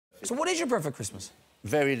So what is your perfect Christmas?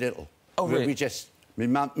 Very little. Oh, really? We just... My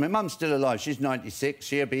mum's still alive. She's 96.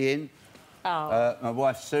 She'll be in. Oh. My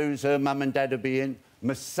wife Sue's, her mum and dad will be in.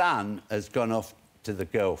 My son has gone off to the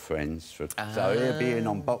girlfriends, so he'll be in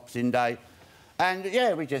on Boxing Day. And,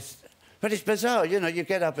 yeah, we just... But it's bizarre, you know, you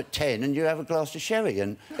get up at 10 and you have a glass of sherry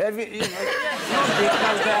and you know, it goes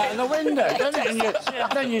out in the window, doesn't it?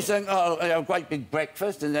 And then you think, oh, a great big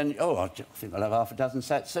breakfast, and then, oh, I think I'll have half a dozen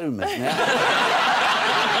satsumas now.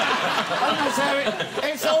 And so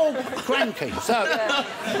it's all cranky, so...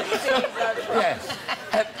 Yes.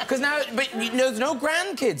 Because now... But there's no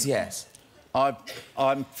grandkids yet.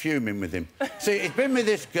 I'm fuming with him. See, he's been with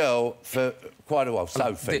this girl for quite a while,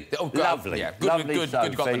 Sophie. Lovely. Yeah, lovely good, Sophie.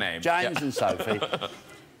 good, got the name. James and Sophie.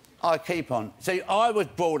 I keep on... See, I was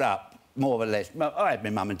brought up, more or less... I had my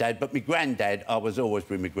mum and dad, but my granddad, I was always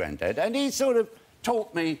with my granddad, and he sort of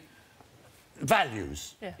taught me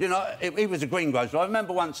values. Yeah. You know, he was a greengrocer. I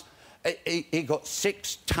remember once he got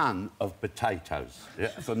 6 ton of potatoes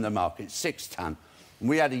from the market, 6 ton. And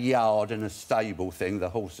we had a yard and a stable thing, the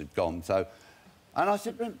horse had gone, so... And I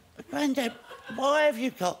said, Granddad, why have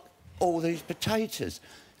you got all these potatoes?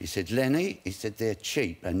 He said, Lenny, he said, they're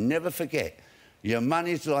cheap, and never forget, your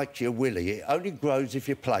money's like your willy, it only grows if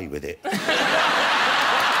you play with it.